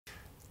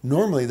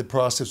Normally, the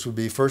process would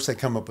be first I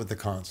come up with the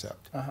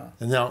concept.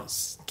 And now,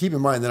 keep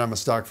in mind that I'm a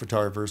stock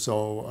photographer,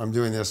 so I'm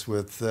doing this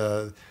with,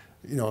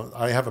 you know,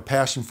 I have a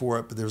passion for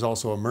it, but there's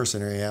also a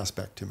mercenary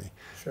aspect to me.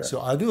 Sure.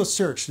 So I do a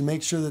search to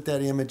make sure that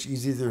that image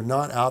is either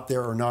not out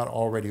there or not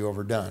already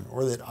overdone,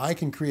 or that I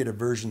can create a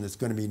version that's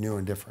going to be new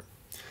and different.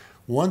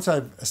 Once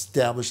I've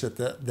established that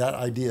that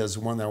idea is the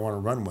one that I want to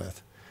run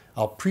with,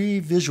 I'll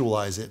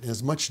pre-visualize it in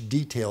as much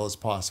detail as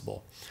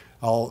possible.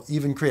 I'll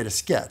even create a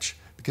sketch,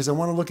 because I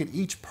want to look at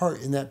each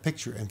part in that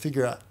picture and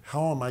figure out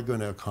how am I going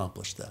to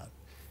accomplish that.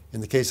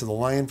 In the case of the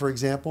lion, for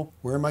example,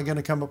 where am I going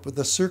to come up with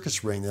the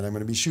circus ring that I'm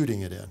going to be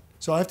shooting it in?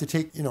 So I have to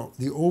take, you know,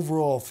 the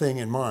overall thing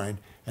in mind,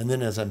 and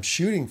then as I'm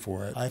shooting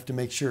for it, I have to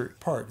make sure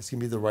it's going to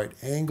be the right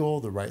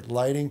angle, the right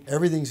lighting.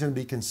 Everything's going to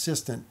be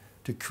consistent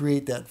to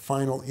create that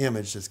final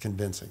image that's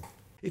convincing.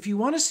 If you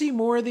want to see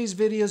more of these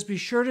videos, be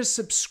sure to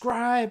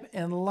subscribe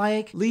and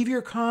like, leave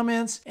your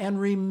comments, and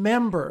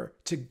remember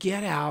to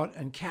get out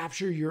and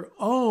capture your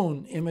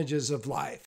own images of life.